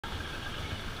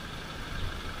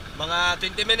Mga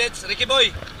 20 minutes. Ricky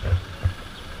Boy,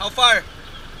 how far?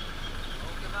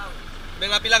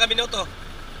 Mga pila ka minuto?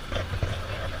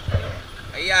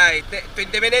 Ay,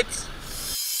 20 minutes.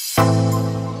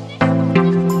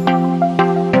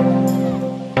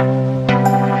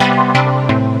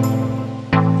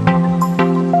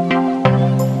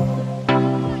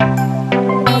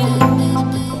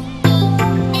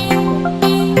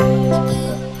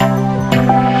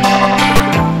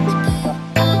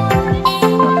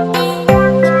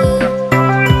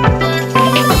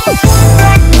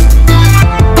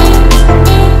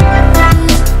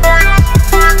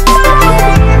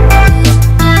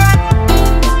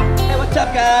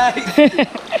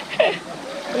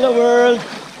 Hello world.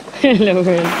 Hello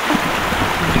world.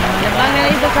 Labang na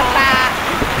ito sa ta.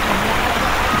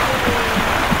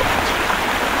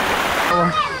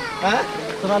 Ha?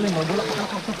 Sarali mo, dula ka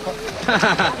kakasok.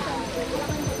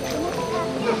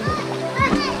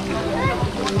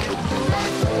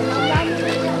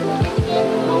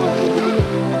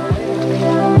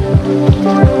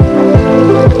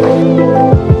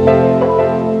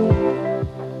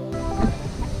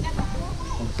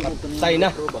 Tay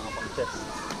na.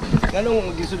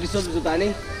 Ganong gisod-gisod sa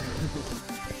tani?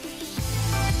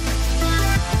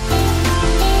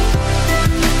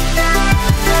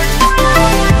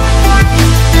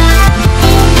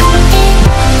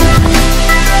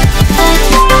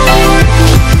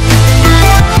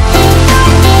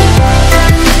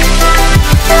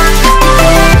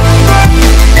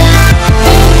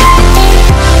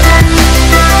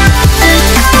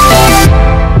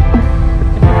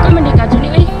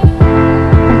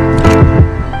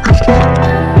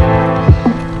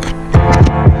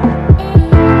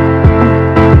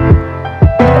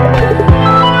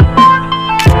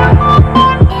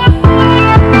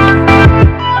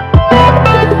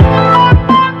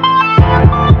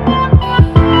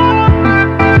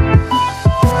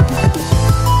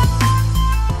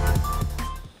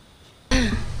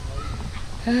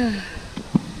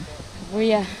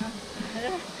 Buya.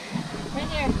 Right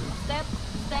here. Step.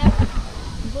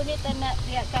 Bunitan na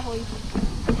tiyak kahoy.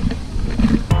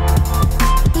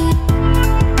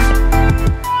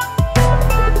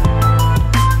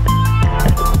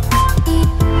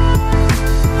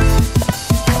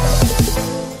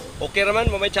 Okay naman,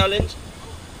 may challenge.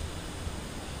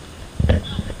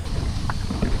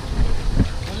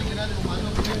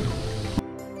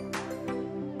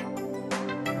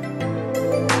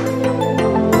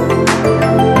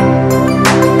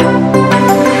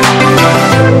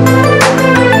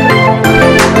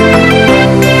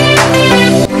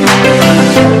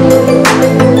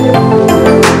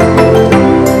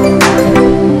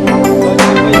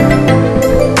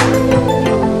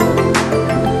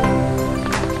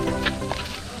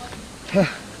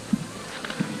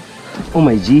 Oh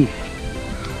my G.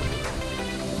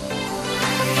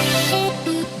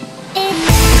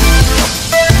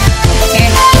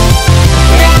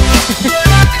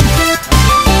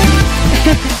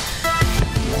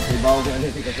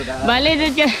 Balik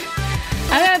dud ka.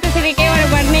 Ano to si Ricky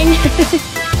warning.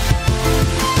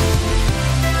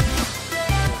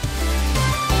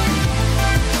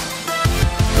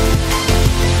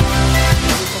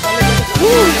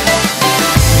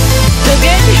 So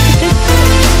good.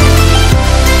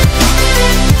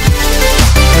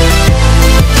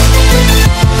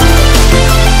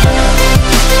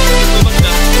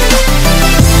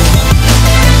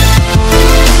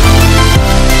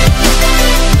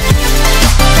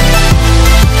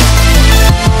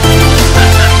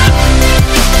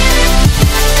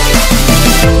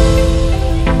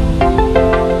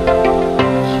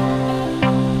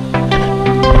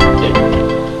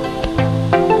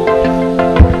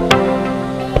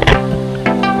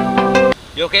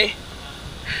 You okay?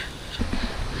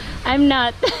 I'm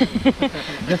not.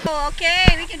 Oh,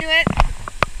 okay, we can do it.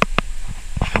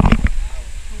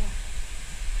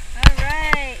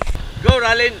 Alright. Go,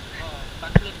 Ralin.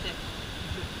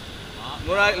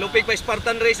 Mura lupig pa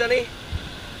Spartan race ani.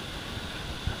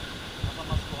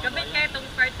 Kapit kaya itong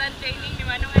Spartan training ni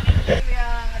Manong ani.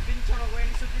 Ang adventure ko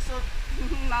yung isod-isod.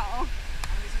 Mao.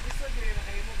 Ang isod-isod yun na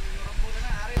kayo mo. Mura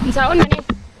na ari. Ang saon man eh.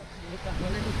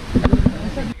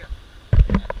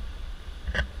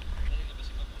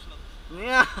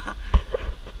 Yeah.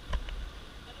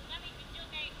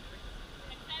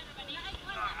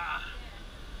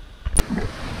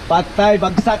 Patay,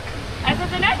 bagsak. Asa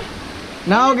sunod?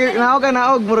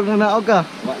 Naog murag na naog ka.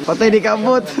 Patay di ka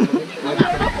abot.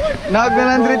 Naog na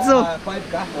lang diretso. 5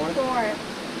 ka? 4.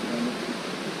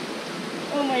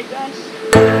 Oh my gosh.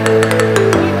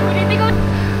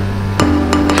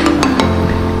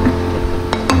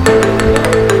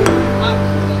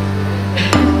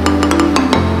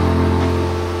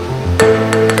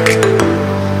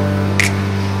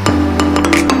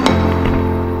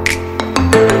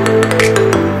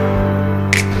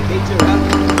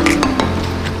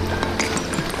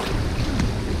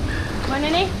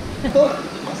 Ano ni?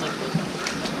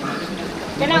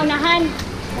 Kana unahan.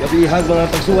 Gabihag mga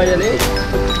pagsuway yan eh.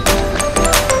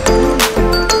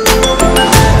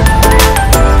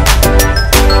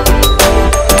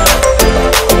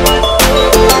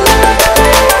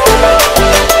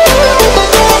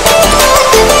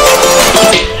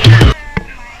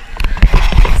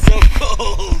 So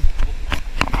cold.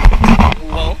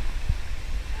 Wow.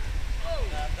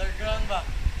 Underground ba?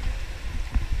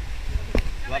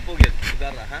 Wapo yun.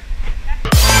 Sudara ha?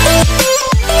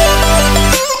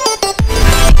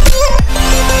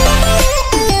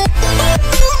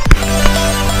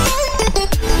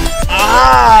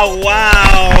 Ah,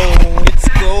 wow! It's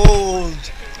cold.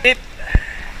 Deep.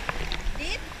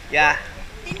 Deep? Yeah.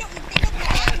 Tindog.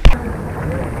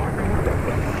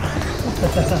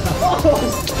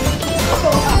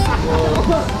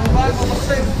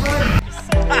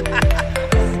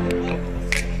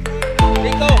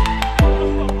 Nico,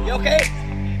 you okay?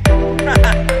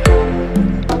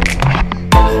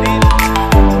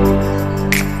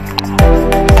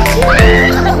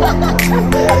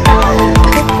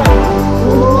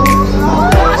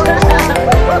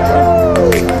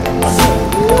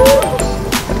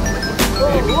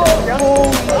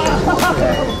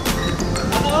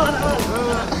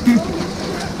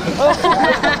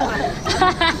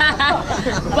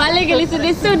 Balik ke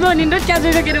lisod-lisod mo nindot ka sa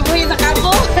kinabuhi sa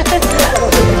kampo.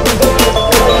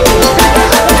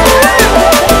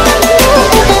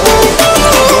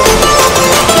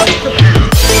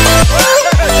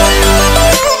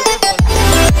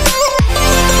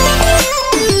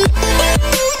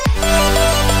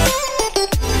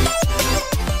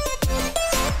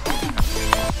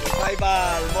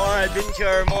 Survival, more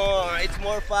adventure, more. It's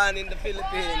more fun in the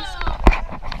Philippines.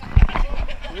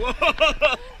 Whoa!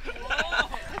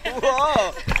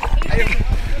 Whoa!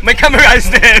 My camera is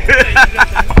there.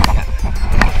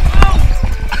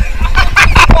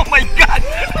 Oh my god!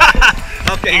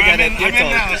 Okay, you got it. You're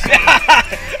told.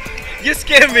 You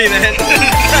scared me, man.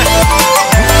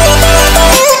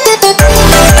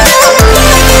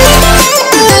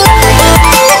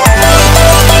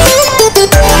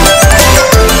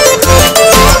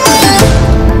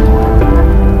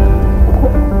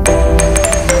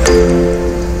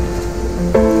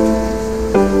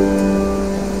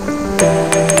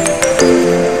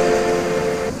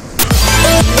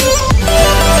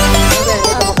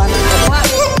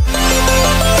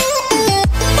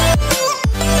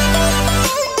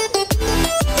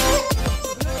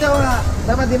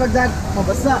 Dapat di magdag,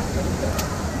 mabasa.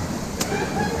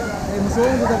 Ay,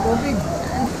 musuong sa tubig.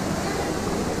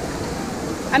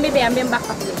 Ambil ang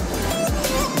backup dulu.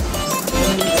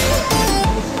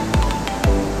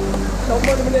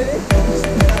 Sombong naman din eh.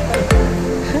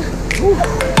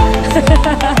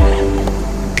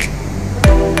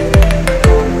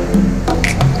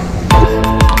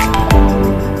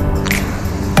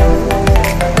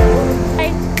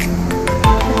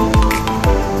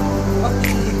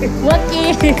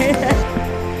 Waki.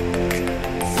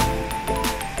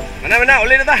 Mana,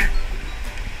 uli na ta.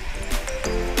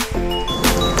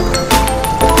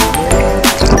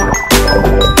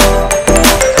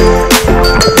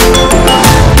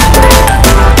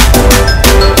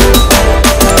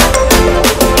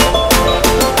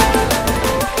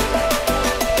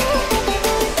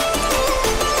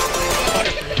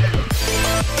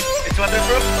 It's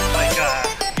waterproof? Like,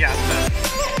 yeah.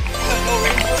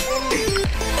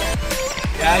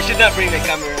 Yeah, I should not bring the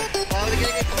camera.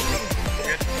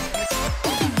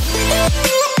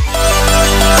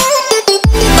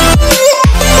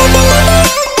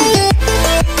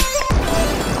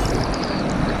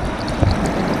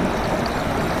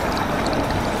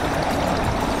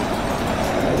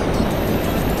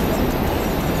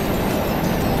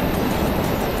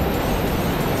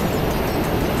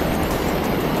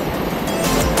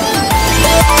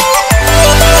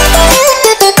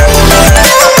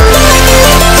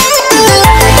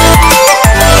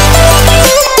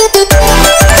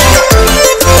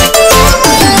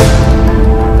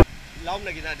 Laom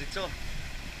na gina dito.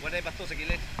 Wala yung bato sa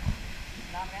gilid.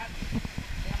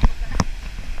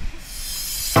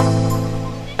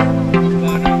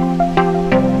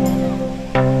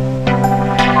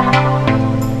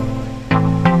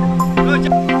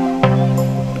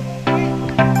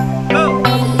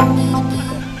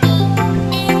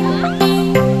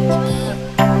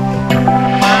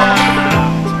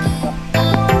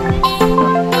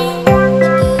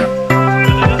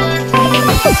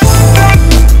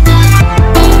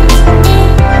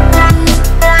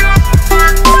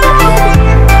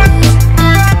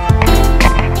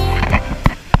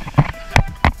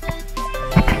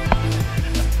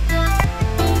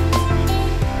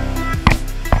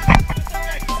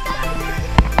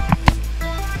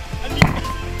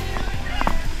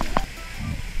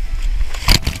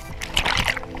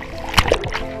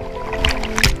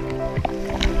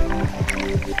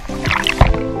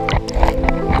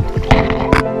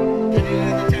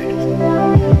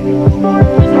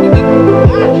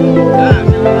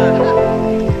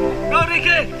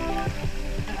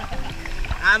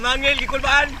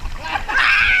 kulbaan.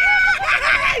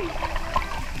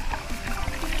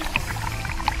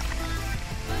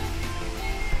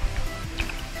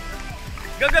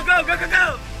 Go, go, go, go, go,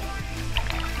 go!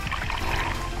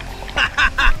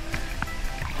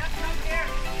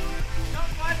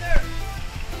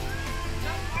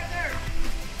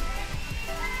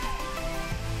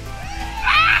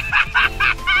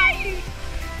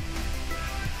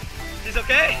 He's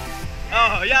okay?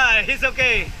 Oh, yeah, he's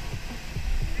okay.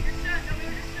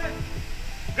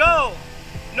 Go!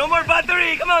 No more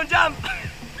battery! Come on, jump!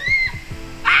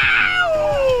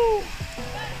 Ow!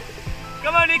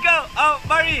 Come on, Nico! Oh,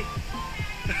 Barry!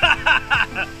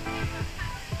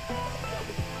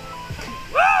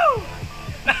 Woo!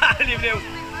 Binaliw!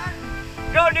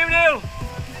 Go, Binaliw!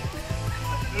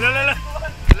 La la la!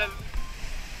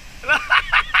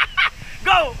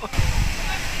 Go!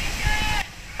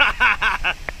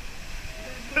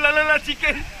 La la la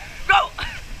chicken! Go!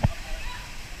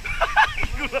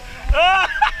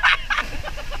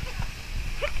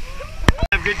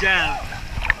 Good job!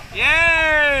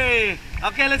 Yay!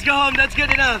 Okay, let's go home. That's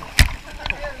good enough.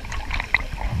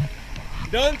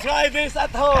 Don't try this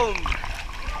at home.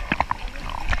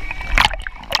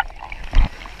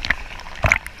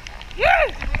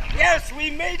 Yes! Yes, we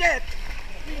made it!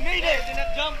 We made it!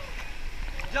 Jump!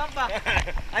 Jump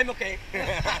back! I'm okay.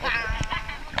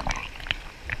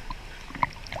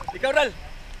 Ikaw, Ral.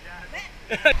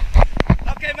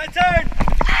 Okay, my turn.